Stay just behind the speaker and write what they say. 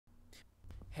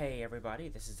Hey everybody,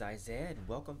 this is Isaiah and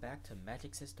welcome back to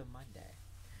Magic System Monday.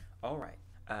 Alright,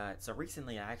 so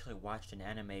recently I actually watched an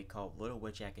anime called Little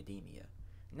Witch Academia.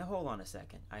 Now hold on a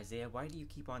second, Isaiah, why do you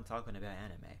keep on talking about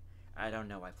anime? I don't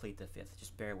know, I plead the fifth,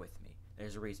 just bear with me.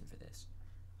 There's a reason for this.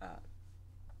 Uh,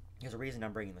 there's a reason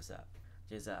I'm bringing this up,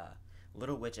 which is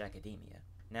Little Witch Academia.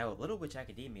 Now, Little Witch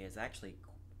Academia is actually,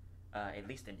 at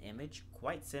least an image,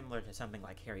 quite similar to something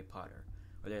like Harry Potter,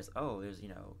 where there's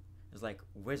like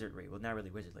wizardry. Well, not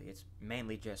really wizardry. It's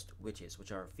mainly just witches,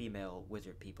 which are female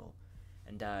wizard people,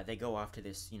 and they go off to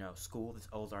this school, this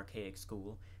old archaic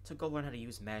school, to go learn how to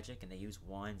use magic, and they use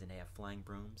wands, and they have flying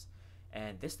brooms,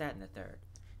 and this, that, and the third.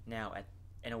 Now,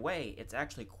 in a way, it's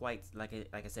actually quite like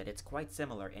I said, it's quite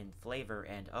similar in flavor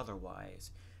and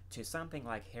otherwise to something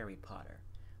like Harry Potter,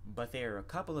 but there are a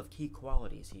couple of key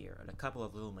qualities here and a couple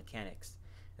of little mechanics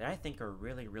that I think are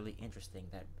really, really interesting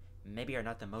that maybe are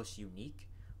not the most unique,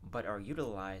 but are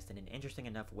utilized in an interesting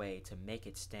enough way to make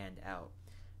it stand out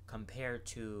compared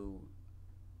to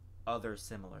other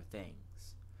similar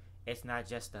things. It's not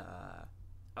just a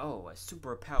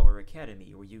superpower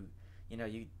academy where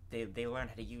they learn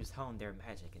how to hone their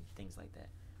magic and things like that.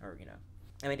 Or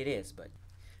I mean it is, but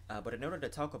in order to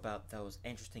talk about those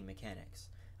interesting mechanics,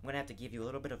 I'm gonna have to give you a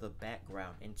little bit of the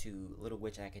background into Little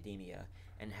Witch Academia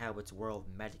and how its world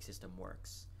magic system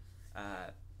works.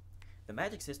 The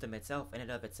magic system itself, in and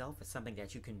of itself, is something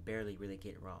that you can barely really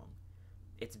get wrong.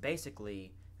 It's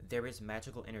basically, there is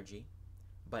magical energy,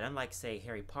 but unlike, say,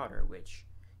 Harry Potter, which,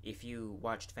 if you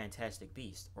watched Fantastic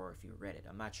Beasts, or if you read it,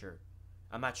 I'm not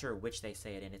sure which they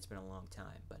say it in, it's been a long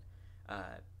time, but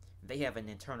they have an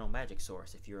internal magic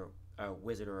source if you're a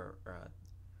wizard or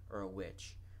a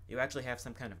witch. You actually have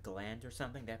some kind of gland or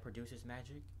something that produces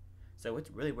magic. So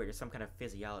it's really weird, it's some kind of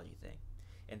physiology thing.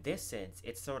 In this sense,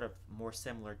 it's sort of more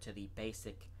similar to the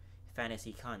basic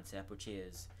fantasy concept, which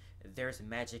is there's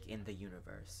magic in the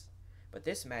universe. But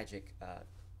this magic,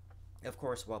 of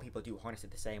course, while people do harness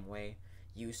it the same way,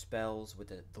 use spells with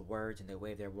the words and they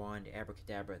wave their wand,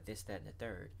 abracadabra, this, that, and the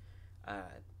third,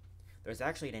 there's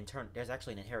actually an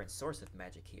inherent source of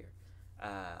magic here.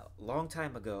 Long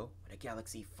time ago, in a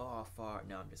galaxy far, far,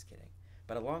 no, I'm just kidding.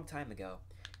 But a long time ago,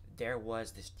 there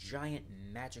was this giant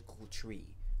magical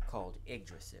tree called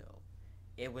Yggdrasil.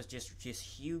 It was just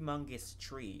humongous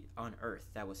tree on Earth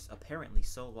that was apparently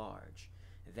so large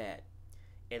that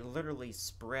it literally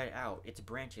spread out. Its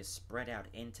branches spread out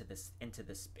into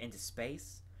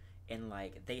space, and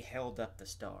like they held up the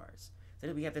stars.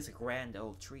 So we have this grand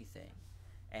old tree thing,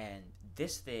 and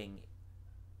this thing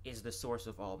is the source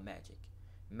of all magic.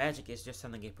 Magic is just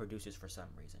something it produces for some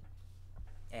reason,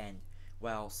 and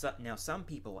while some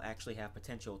people actually have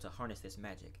potential to harness this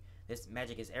magic. This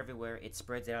magic is everywhere. It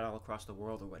spreads out all across the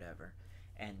world or whatever.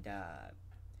 And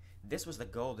this was the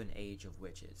golden age of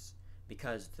witches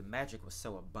because the magic was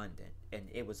so abundant and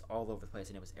it was all over the place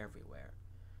and it was everywhere.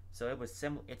 So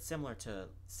it's similar to,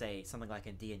 say, something like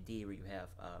in D&D where you have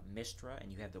Mystra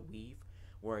and you have the Weave,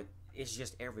 where it's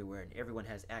just everywhere and everyone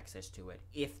has access to it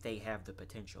if they have the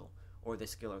potential or the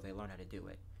skill or they learn how to do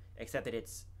it. Except that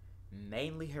it's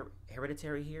mainly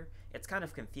hereditary here. It's kind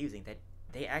of confusing that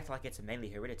they act like it's mainly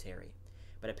hereditary,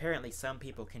 but apparently some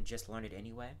people can just learn it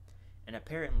anyway, and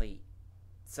apparently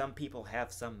some people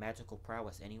have some magical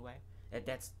prowess anyway.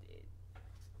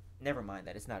 Never mind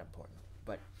that, it's not important.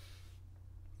 But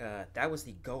that was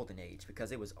the golden age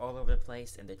because it was all over the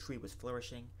place and the tree was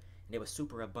flourishing and it was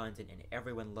super abundant and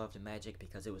everyone loved magic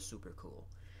because it was super cool.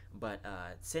 But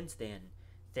since then,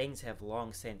 things have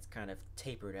long since kind of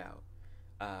tapered out.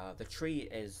 The tree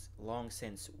is long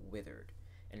since withered.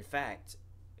 In fact,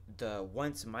 the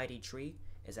once mighty tree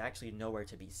is actually nowhere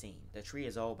to be seen. The tree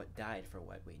is all but died for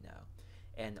what we know.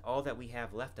 And all that we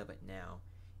have left of it now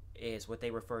is what they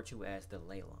refer to as the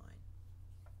ley line.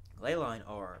 Ley line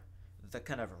are the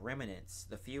kind of remnants,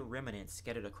 the few remnants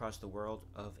scattered across the world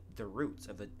of the roots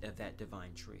of that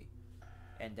divine tree.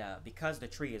 And because the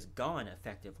tree is gone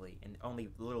effectively and only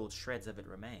little shreds of it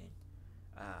remain,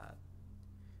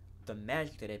 the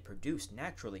magic that it produced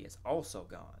naturally is also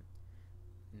gone.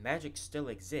 Magic still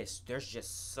exists. There's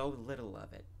just so little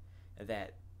of it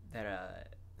that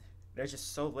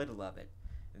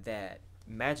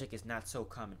magic is not so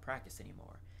common practice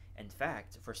anymore. In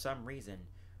fact, for some reason,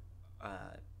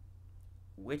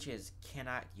 witches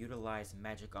cannot utilize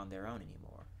magic on their own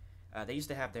anymore. They used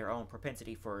to have their own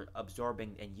propensity for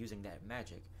absorbing and using that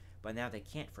magic, but now they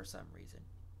can't for some reason.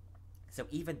 So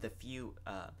even the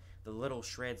little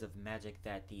shreds of magic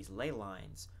that these ley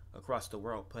lines across the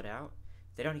world put out,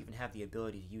 they don't even have the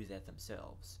ability to use that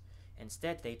themselves.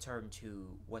 Instead, they turn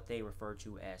to what they refer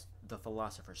to as the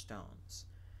Philosopher's Stones.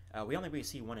 We only really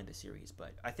see one in the series,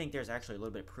 but I think there's actually a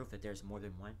little bit of proof that there's more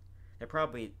than one. There are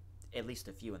probably at least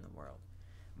a few in the world,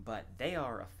 but they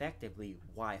are effectively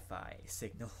Wi-Fi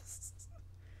signals.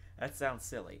 That sounds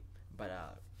silly, but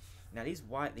now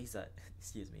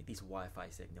excuse me, these Wi-Fi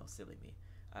signals, silly me.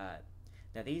 Uh,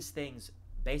 Now these things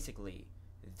basically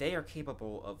they are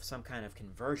capable of some kind of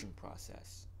conversion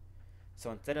process.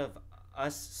 So instead of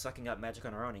us sucking up magic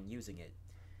on our own and using it,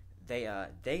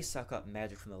 they suck up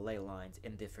magic from the ley lines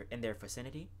in their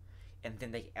vicinity, and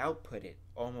then they output it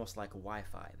almost like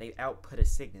Wi-Fi. They output a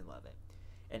signal of it,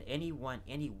 and any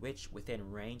witch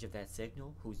within range of that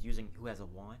signal who has a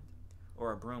wand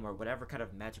or a broom or whatever kind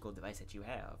of magical device that you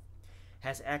have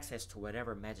has access to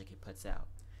whatever magic it puts out.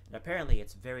 And apparently,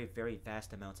 it's very, very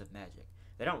vast amounts of magic.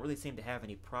 They don't really seem to have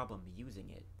any problem using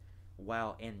it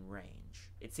while in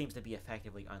range. It seems to be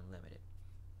effectively unlimited,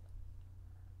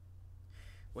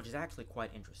 which is actually quite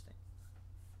interesting.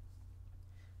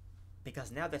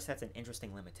 Because now this sets an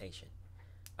interesting limitation.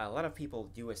 A lot of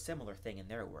people do a similar thing in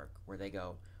their work, where they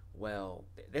go, well,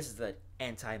 this is the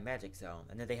anti-magic zone,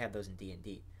 and then they have those in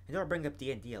D&D. I know I bring up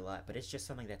D&D a lot, but it's just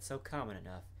something that's so common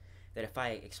enough that if I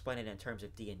explain it in terms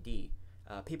of D&D,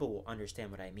 people will understand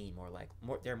what I mean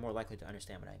they're more likely to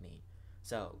understand what I mean.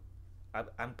 So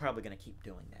I'm probably gonna keep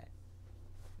doing that.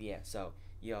 Yeah. So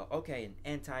okay, an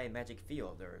anti-magic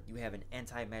field, or you have an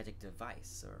anti-magic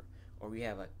device, or you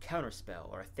have a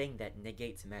counterspell or a thing that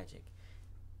negates magic.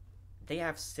 They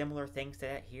have similar things to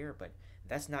that here, but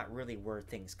that's not really where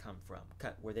things come from.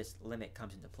 Where this limit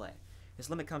comes into play. This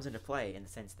limit comes into play in the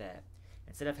sense that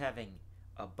instead of having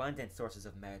abundant sources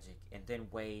of magic and then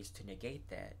ways to negate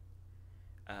that,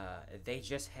 they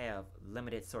just have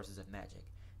limited sources of magic.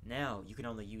 Now you can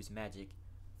only use magic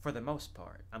for the most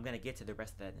part. I'm going to get to the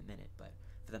rest of that in a minute, but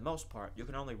for the most part, you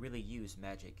can only really use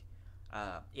magic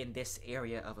in this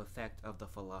area of effect of the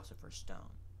Philosopher's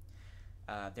Stone.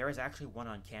 There is actually one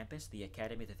on campus. The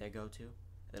academy that they go to,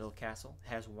 the little castle,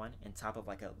 has one on top of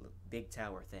like a big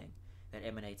tower thing that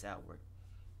emanates outward.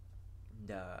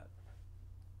 And,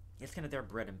 it's kind of their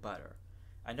bread and butter.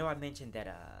 I know I mentioned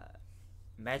that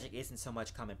magic isn't so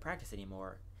much common practice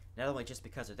anymore, not only just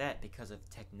because of that, because of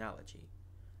technology.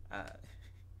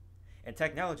 And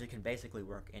technology can basically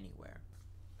work anywhere.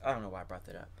 I don't know why I brought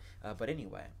that up. But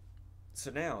anyway,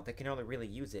 so now they can only really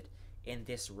use it in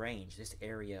this range, this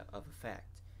area of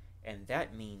effect. And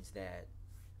that means that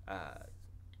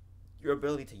your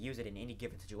ability to use it in any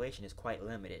given situation is quite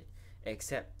limited,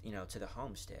 except, to the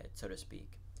homestead, so to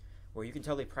speak, where you can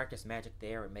totally practice magic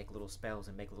there and make little spells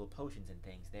and make little potions and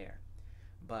things there.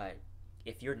 But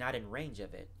if you're not in range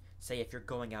of it, say if you're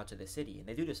going out to the city, and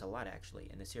they do this a lot actually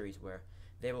in the series where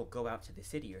they will go out to the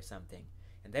city or something,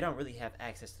 and they don't really have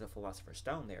access to the Philosopher's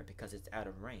Stone there because it's out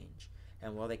of range,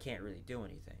 and well, they can't really do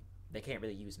anything. They can't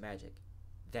really use magic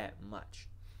that much.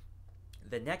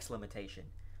 The next limitation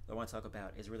that I want to talk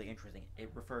about is really interesting.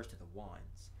 It refers to the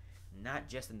wands. Not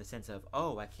just in the sense of,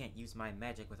 oh, I can't use my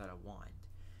magic without a wand.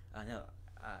 No,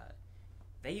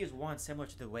 they use wands similar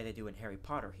to the way they do in Harry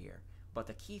Potter here, but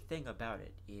the key thing about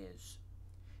it is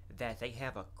that they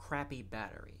have a crappy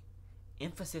battery.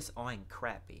 Emphasis on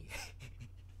crappy.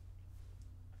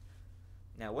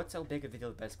 Now, what's so big of a deal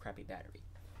about this crappy battery?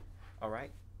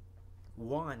 Alright?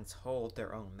 Wands hold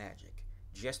their own magic,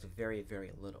 just very,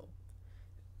 very little.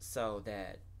 So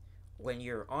that when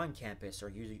you're on campus or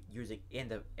using in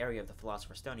the area of the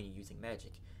Philosopher's Stone and you're using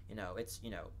magic,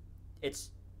 it's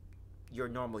your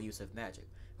normal use of magic.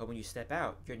 But when you step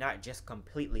out, you're not just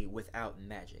completely without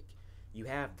magic. You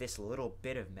have this little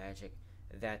bit of magic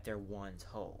that their wands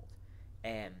hold.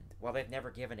 And while they've never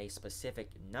given a specific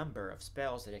number of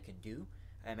spells that it can do,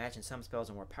 I imagine some spells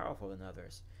are more powerful than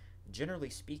others.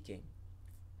 Generally speaking,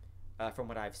 from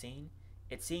what I've seen,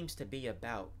 it seems to be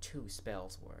about 2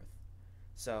 spells worth.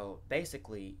 So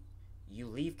basically, you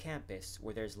leave campus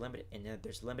where there's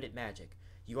limited magic.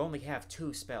 You only have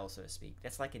 2 spells, so to speak.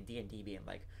 That's like in D&D being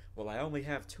like, well, I only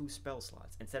have 2 spell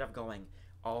slots. Instead of going,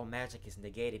 all magic is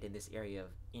negated in this area,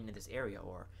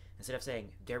 or instead of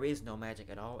saying there is no magic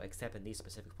at all except in these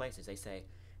specific places, they say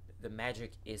the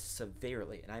magic is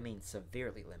severely, and I mean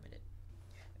severely limited.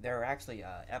 There are actually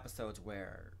episodes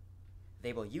where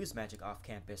they will use magic off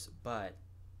campus, but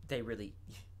they really,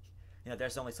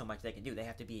 there's only so much they can do. They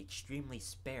have to be extremely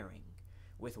sparing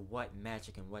with what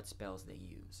magic and what spells they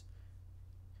use.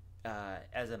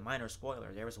 As a minor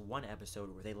spoiler, there was one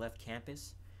episode where they left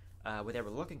campus, where they were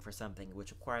looking for something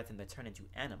which required them to turn into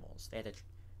animals. They had to,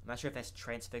 I'm not sure if that's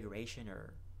transfiguration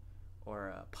or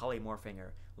polymorphing,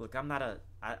 or look, I'm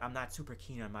not super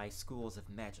keen on my schools of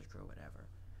magic or whatever,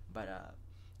 but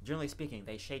generally speaking,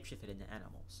 they shapeshifted into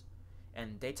animals,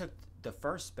 and they took the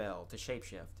first spell to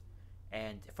shapeshift,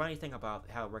 And the funny thing about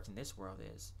how it works in this world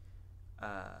is,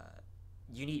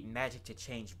 you need magic to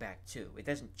change back too. It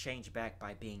doesn't change back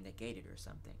by being negated or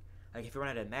something. Like if you run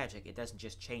out of magic, it doesn't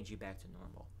just change you back to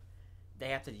normal. They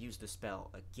have to use the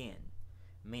spell again,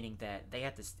 meaning that they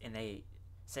have to, and they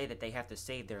say that they have to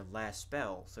save their last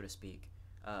spell, so to speak,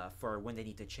 for when they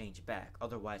need to change back.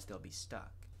 Otherwise, they'll be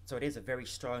stuck. So it is a very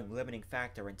strong limiting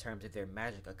factor in terms of their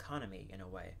magic economy, in a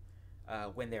way,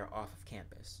 when they're off of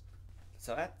campus.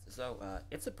 So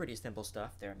it's a pretty simple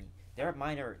stuff there. I mean, there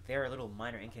are little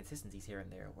minor inconsistencies here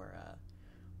and there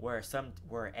where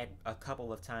at a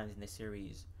couple of times in the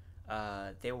series,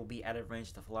 they will be out of range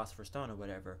of the Philosopher's Stone or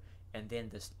whatever, and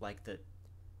then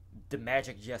the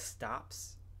magic just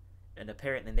stops, and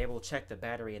apparently they will check the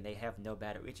battery and they have no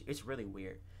battery. It's really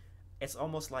weird. It's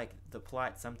almost like the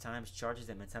plot sometimes charges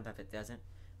them and sometimes it doesn't,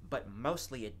 but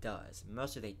mostly it does.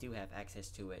 Mostly they do have access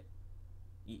to it.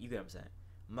 You get what I'm saying?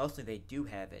 Mostly they do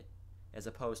have it, as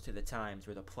opposed to the times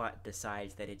where the plot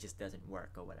decides that it just doesn't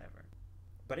work or whatever.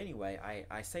 But anyway,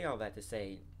 I say all that to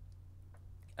say,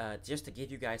 just to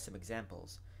give you guys some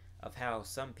examples of how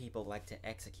some people like to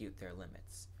execute their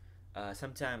limits.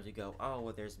 Sometimes you go, oh,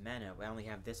 well, there's mana. I only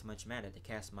have this much mana to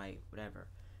cast my whatever.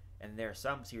 And there are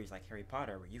some series like Harry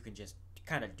Potter where you can just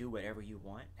kind of do whatever you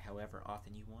want, however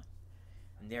often you want.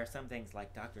 And there are some things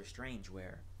like Doctor Strange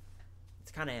where it's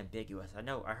kind of ambiguous.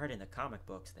 I heard in the comic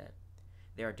books that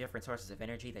there are different sources of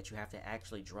energy that you have to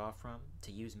actually draw from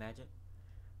to use magic.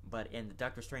 But in the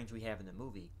Doctor Strange we have in the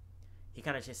movie, he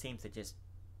kind of just seems to just,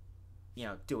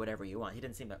 do whatever you want. He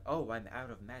doesn't seem like, oh, I'm out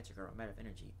of magic or I'm out of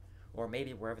energy. Or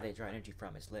maybe wherever they draw energy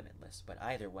from is limitless. But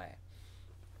either way,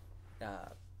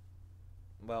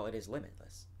 well, it is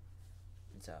limitless.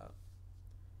 And so,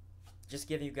 just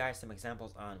giving you guys some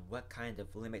examples on what kind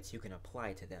of limits you can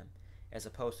apply to them, as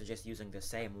opposed to just using the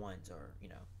same ones, or,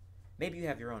 maybe you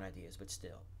have your own ideas, but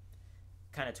still,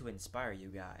 kind of to inspire you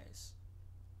guys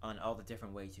on all the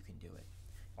different ways you can do it.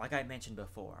 Like I mentioned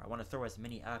before, I want to throw as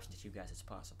many options at you guys as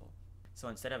possible. So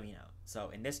instead of, so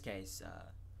in this case,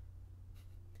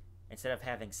 instead of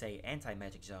having, say,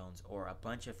 anti-magic zones or a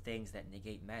bunch of things that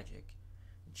negate magic,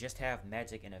 just have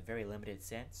magic in a very limited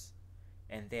sense,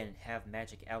 and then have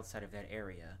magic outside of that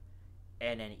area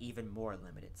in an even more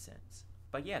limited sense.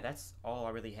 But yeah, that's all I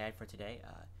really had for today.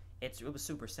 It was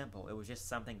super simple. It was just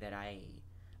something that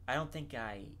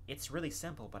it's really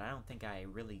simple, but I don't think I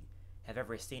really have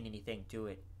ever seen anything do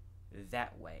it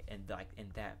that way, and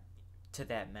to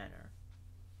that manner.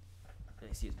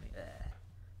 Excuse me.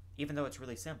 Even though it's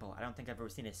really simple, I don't think I've ever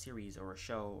seen a series or a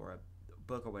show or a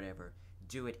book or whatever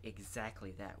do it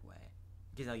exactly that way.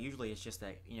 Because usually it's just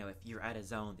that, if you're out of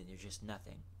zone, then you're just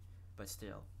nothing. But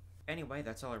still. Anyway,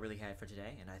 that's all I really had for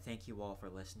today, and I thank you all for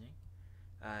listening.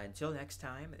 Until next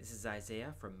time, this is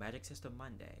Isaiah from Magic System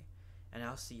Monday, and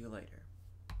I'll see you later.